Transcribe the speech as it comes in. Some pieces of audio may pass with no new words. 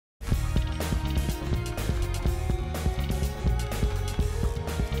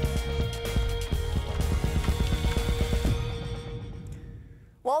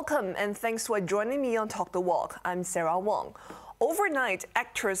Welcome and thanks for joining me on Talk the Walk. I'm Sarah Wong. Overnight,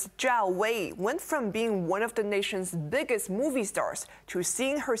 actress Zhao Wei went from being one of the nation's biggest movie stars to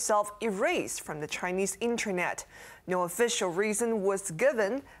seeing herself erased from the Chinese internet. No official reason was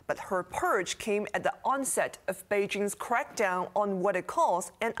given, but her purge came at the onset of Beijing's crackdown on what it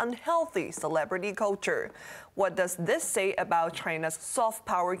calls an unhealthy celebrity culture. What does this say about China's soft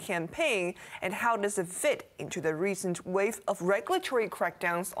power campaign, and how does it fit into the recent wave of regulatory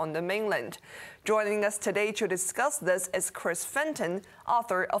crackdowns on the mainland? Joining us today to discuss this is Fenton,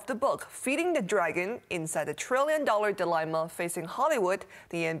 author of the book Feeding the Dragon: Inside the $1 Trillion Dilemma Facing Hollywood,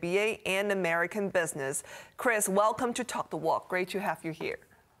 the NBA, and American Business. Chris, welcome to Talk the Walk. Great to have you here.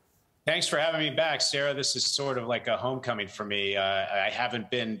 Thanks for having me back, Sarah. This is sort of like a homecoming for me. I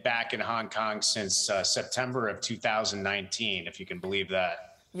haven't been back in Hong Kong since September of 2019, if you can believe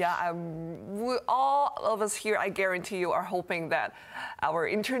that. Yeah, all of us here, I guarantee you, are hoping that our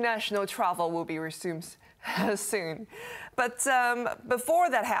international travel will be resumed soon. But before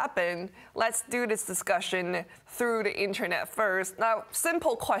that happened, let's do this discussion through the internet first. Now,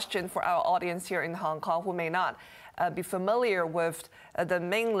 simple question for our audience here in Hong Kong who may not be familiar with the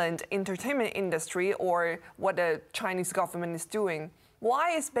mainland entertainment industry or what the Chinese government is doing.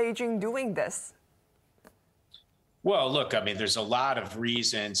 Why is Beijing doing this? Well, look, I mean, there's a lot of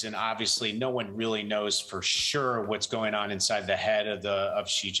reasons, and obviously no one really knows for sure what's going on inside the head of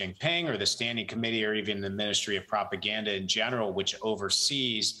Xi Jinping or the Standing Committee or even the Ministry of Propaganda in general, which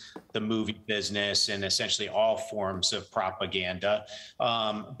oversees the movie business and essentially all forms of propaganda.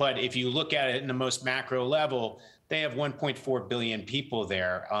 But if you look at it in the most macro level, they have 1.4 billion people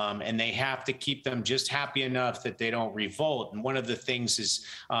there, and they have to keep them just happy enough that they don't revolt. And one of the things is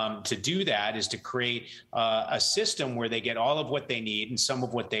to do that is to create a system where they get all of what they need and some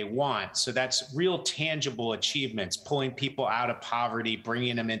of what they want. So that's real tangible achievements, pulling people out of poverty,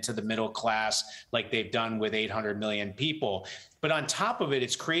 bringing them into the middle class like they've done with 800 million people. But on top of it,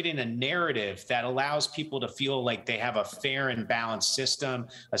 it's creating a narrative that allows people to feel like they have a fair and balanced system,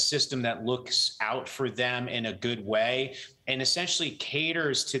 a system that looks out for them in a good way, and essentially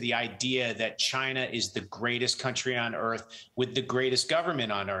caters to the idea that China is the greatest country on earth with the greatest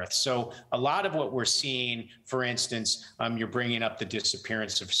government on earth. So a lot of what we're seeing, for instance, you're bringing up the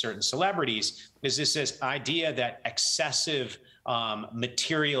disappearance of certain celebrities, is this idea that excessive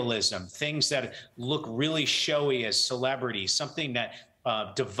materialism, things that look really showy as celebrities, something that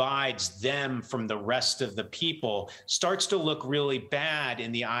divides them from the rest of the people, starts to look really bad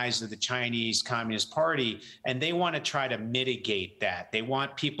in the eyes of the Chinese Communist Party. And they want to try to mitigate that. They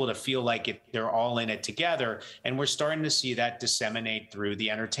want people to feel like they're all in it together. And we're starting to see that disseminate through the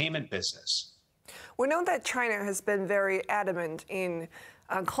entertainment business. We know that China has been very adamant in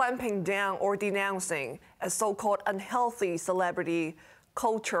clamping down or denouncing a so-called unhealthy celebrity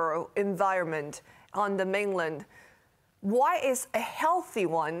cultural environment on the mainland. Why is a healthy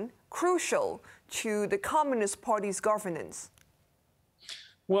one crucial to the Communist Party's governance?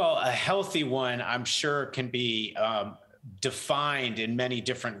 Well, a healthy one, I'm sure, can be defined in many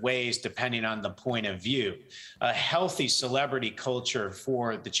different ways depending on the point of view. A healthy celebrity culture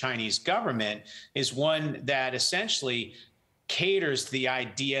for the Chinese government is one that essentially caters to the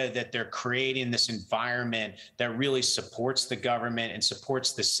idea that they're creating this environment that really supports the government and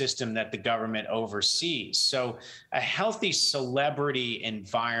supports the system that the government oversees. So a healthy celebrity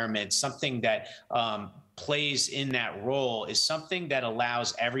environment, something that plays in that role, is something that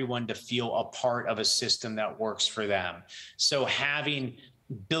allows everyone to feel a part of a system that works for them. So having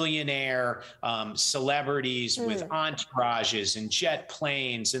billionaire celebrities with entourages and jet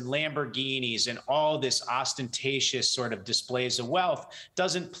planes and Lamborghinis and all this ostentatious sort of displays of wealth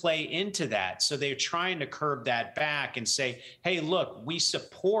doesn't play into that. So they're trying to curb that back and say, hey, look, we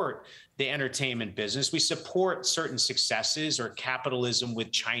support the entertainment business. We support certain successes or capitalism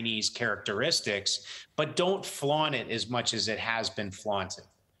with Chinese characteristics, but don't flaunt it as much as it has been flaunted.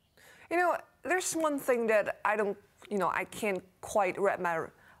 You know, there's one thing that I can't quite wrap my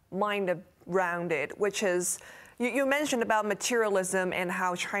mind around it, which is you mentioned about materialism and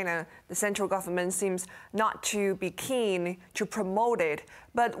how China, the central government, seems not to be keen to promote it.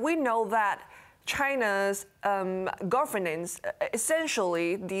 But we know that China's governance,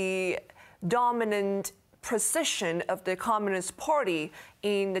 essentially the dominant position of the Communist Party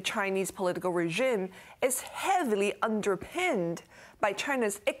in the Chinese political regime, is heavily underpinned by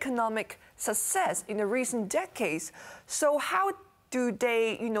China's economic success in the recent decades. So how do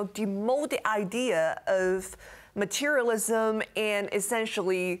they, demote the idea of materialism and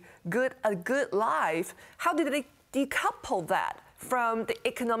essentially a good life? How do they decouple that from the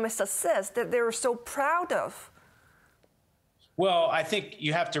economic success that they're so proud of? Well, I think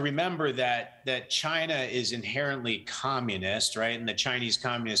you have to remember that China is inherently communist, right? And the Chinese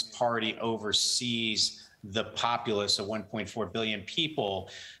Communist Party oversees the populace of 1.4 billion people.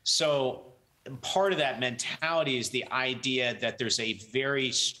 So part of that mentality is the idea that there's a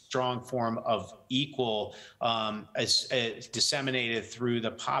very strong form of equal disseminated through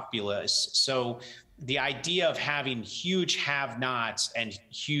the populace. So the idea of having huge have-nots and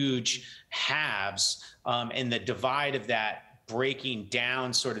huge haves, and the divide of that breaking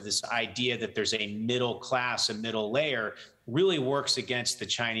down sort of this idea that there's a middle class, a middle layer, really works against the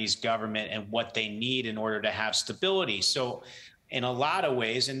Chinese government and what they need in order to have stability. So in a lot of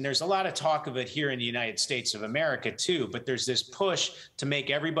ways, and there's a lot of talk of it here in the United States of America too, but there's this push to make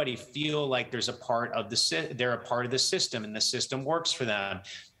everybody feel like they're a part of the system and the system works for them.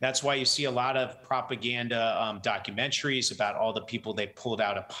 That's why you see a lot of propaganda documentaries about all the people they pulled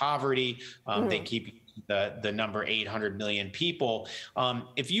out of poverty. They keep the number 800 million people.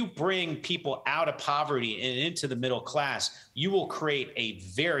 If you bring people out of poverty and into the middle class, you will create a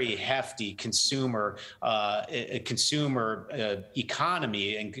very hefty consumer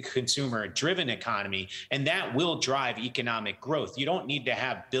economy and consumer-driven economy, and that will drive economic growth. You don't need to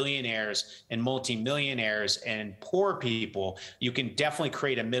have billionaires and multimillionaires and poor people. You can definitely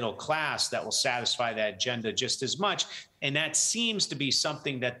create a middle class that will satisfy that agenda just as much. And that seems to be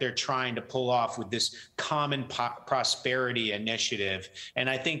something that they're trying to pull off with this common prosperity initiative. And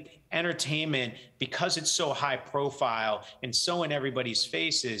I think entertainment, because it's so high profile and so in everybody's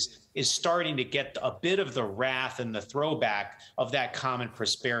faces, is starting to get a bit of the wrath and the throwback of that common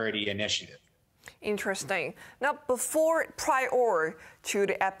prosperity initiative. Interesting. Now, prior to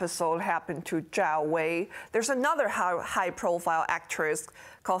the episode happened to Zhao Wei, there's another high-profile actress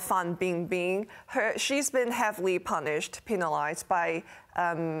called Fan Bingbing. She's been heavily penalized by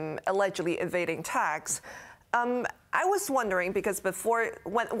allegedly evading tax. I was wondering because before,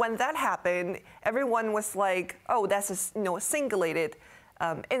 when that happened, everyone was like, "Oh, that's a singulated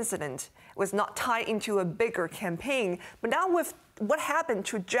incident. It was not tied into a bigger campaign." But now with what happened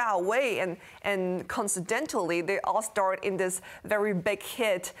to Zhao Wei and coincidentally, they all starred in this very big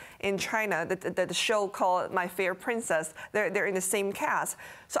hit in China, the show called My Fair Princess. They're in the same cast.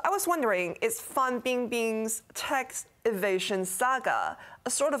 So I was wondering, is Fan Bingbing's tax evasion saga a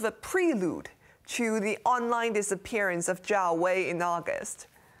sort of a prelude to the online disappearance of Zhao Wei in August?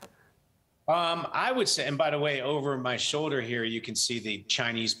 I would say, and by the way, over my shoulder here, you can see the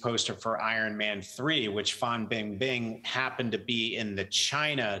Chinese poster for Iron Man 3, which Fan Bingbing happened to be in the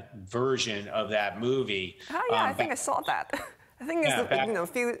China version of that movie. Oh, yeah, I think I saw that. I think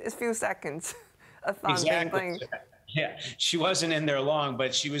it's a few seconds of Fan Bingbing. Yeah, she wasn't in there long,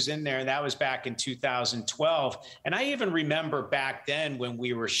 but she was in there, and that was back in 2012. And I even remember back then when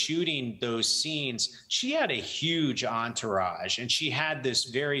we were shooting those scenes, she had a huge entourage, and she had this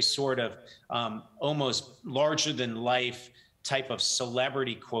very sort of almost larger than life type of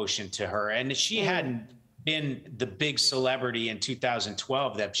celebrity quotient to her. And she hadn't been the big celebrity in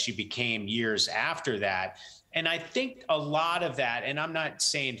 2012 that she became years after that. And I think a lot of that, and I'm not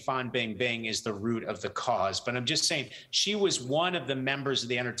saying Fan Bingbing is the root of the cause, but I'm just saying she was one of the members of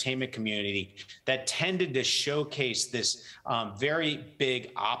the entertainment community that tended to showcase this very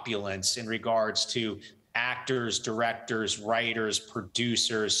big opulence in regards to actors, directors, writers,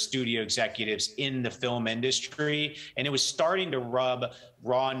 producers, studio executives in the film industry. And it was starting to rub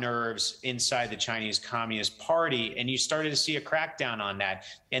raw nerves inside the Chinese Communist Party. And you started to see a crackdown on that.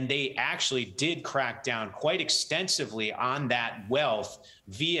 And they actually did crack down quite extensively on that wealth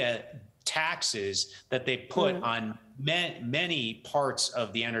via taxes that they put on many parts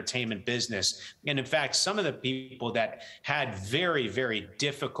of the entertainment business. And in fact, some of the people that had very, very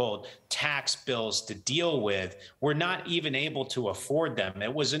difficult tax bills to deal with were not even able to afford them.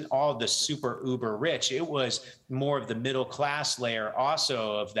 It wasn't all the super uber rich. It was more of the middle class layer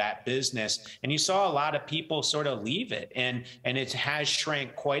also of that business. And you saw a lot of people sort of leave it, and it has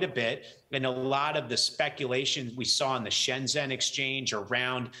shrank quite a bit. And a lot of the speculation we saw in the Shenzhen exchange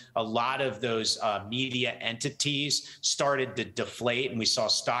around a lot of those media entities started to deflate, and we saw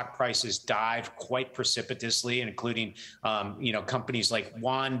stock prices dive quite precipitously, including companies like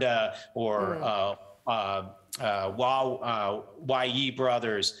Wanda or Yi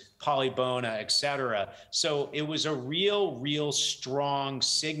Brothers, Polybona, et cetera. So it was a real strong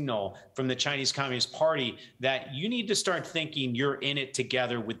signal from the Chinese Communist Party that you need to start thinking you're in it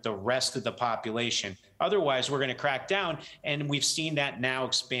together with the rest of the population. Otherwise, we're going to crack down. And we've seen that now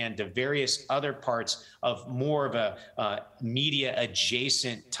expand to various other parts of more of a media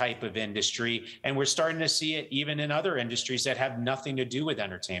adjacent type of industry. And we're starting to see it even in other industries that have nothing to do with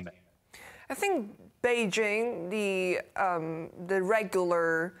entertainment. I think Beijing, the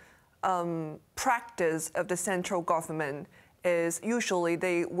regular practice of the central government is usually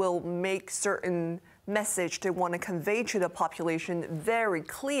they will make certain message they want to convey to the population very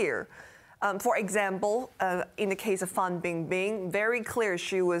clear. For example, in the case of Fan Bingbing, very clear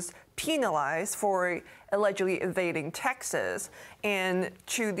she was penalized for allegedly evading taxes. And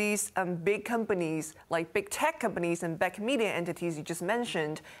to these big companies, like big tech companies and big media entities you just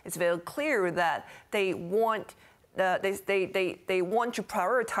mentioned, it's very clear that they want they want to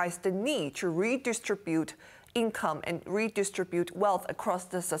prioritize the need to redistribute income and redistribute wealth across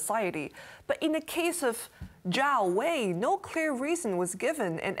the society. But in the case of Zhao Wei, no clear reason was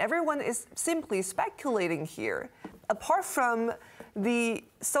given, and everyone is simply speculating here. Apart from the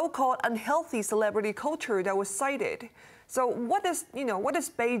so-called unhealthy celebrity culture that was cited. So what does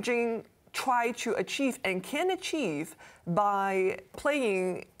Beijing try to achieve and can achieve by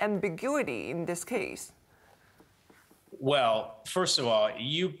playing ambiguity in this case? Well, first of all,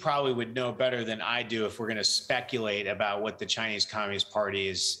 you probably would know better than I do if we're going to speculate about what the Chinese Communist Party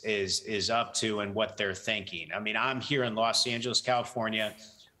is up to and what they're thinking. I mean, I'm here in Los Angeles, California.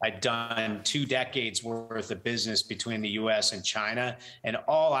 I've done 2 decades worth of business between the U.S. and China, and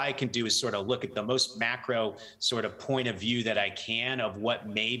all I can do is sort of look at the most macro sort of point of view that I can of what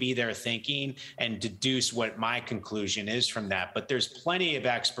maybe they're thinking and deduce what my conclusion is from that. But there's plenty of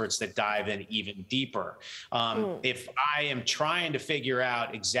experts that dive in even deeper. If I am trying to figure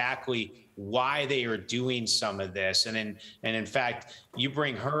out exactly why they are doing some of this, and in fact, you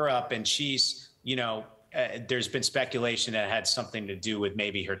bring her up and she's, there's been speculation that it had something to do with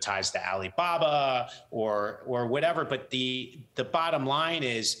maybe her ties to Alibaba or whatever. But the bottom line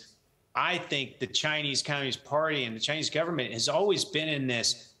is, I think the Chinese Communist Party and the Chinese government has always been in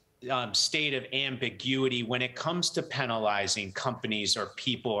this state of ambiguity when it comes to penalizing companies or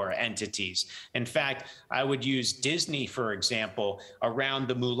people or entities. In fact, I would use Disney, for example, around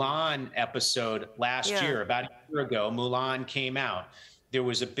the Mulan episode last year, about a year ago, Mulan came out. There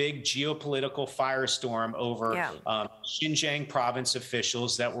was a big geopolitical firestorm over Xinjiang province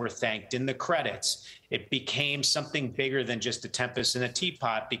officials that were thanked in the credits. It became something bigger than just a tempest in a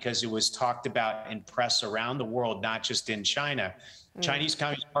teapot because it was talked about in press around the world, not just in China. Chinese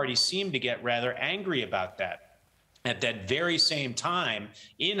Communist Party seemed to get rather angry about that. At that very same time,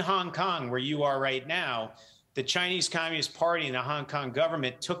 in Hong Kong, where you are right now, the Chinese Communist Party and the Hong Kong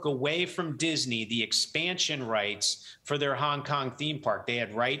government took away from Disney the expansion rights for their Hong Kong theme park. They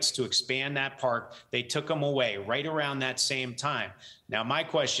had rights to expand that park. They took them away right around that same time. Now, my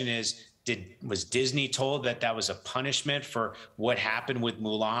question is, was Disney told that that was a punishment for what happened with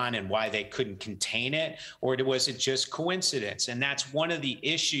Mulan and why they couldn't contain it? Or was it just coincidence? And that's one of the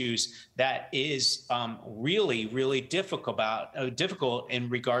issues that is really, really difficult in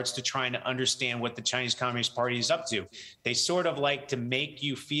regards to trying to understand what the Chinese Communist Party is up to. They sort of like to make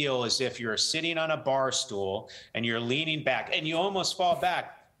you feel as if you're sitting on a bar stool and you're leaning back and you almost fall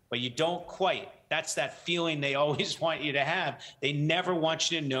back, but you don't quite. That's that feeling they always want you to have. They never want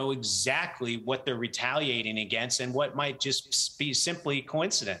you to know exactly what they're retaliating against and what might just be simply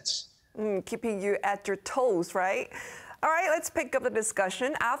coincidence. Keeping you at your toes, right? All right, let's pick up the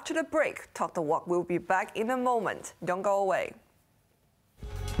discussion after the break. Talk the Walk will be back in a moment. Don't go away.